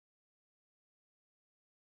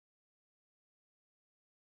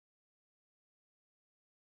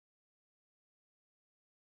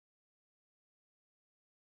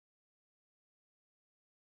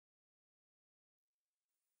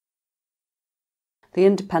The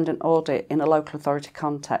independent audit in a local authority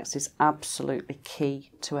context is absolutely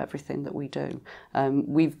key to everything that we do.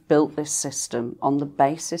 We've built this system on the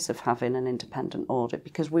basis of having an independent audit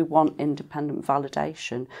because we want independent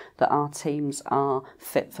validation that our teams are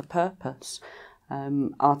fit for purpose.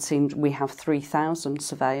 Our teams, we have 3,000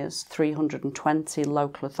 surveyors, 320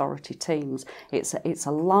 local authority teams. It's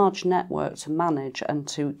a large network to manage and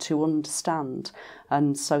to understand,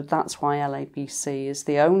 and so that's why LABC is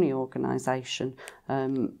the only organisation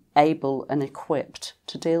able and equipped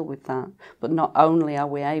to deal with that. But not only are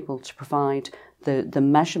we able to provide the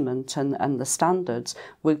measurement and the standards,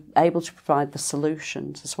 we're able to provide the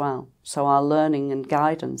solutions as well. So our learning and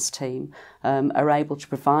guidance team are able to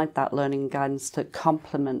provide that learning and guidance that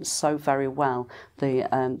complements so very well the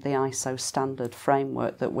ISO standard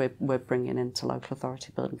framework that we're bringing into local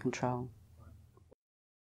authority building control.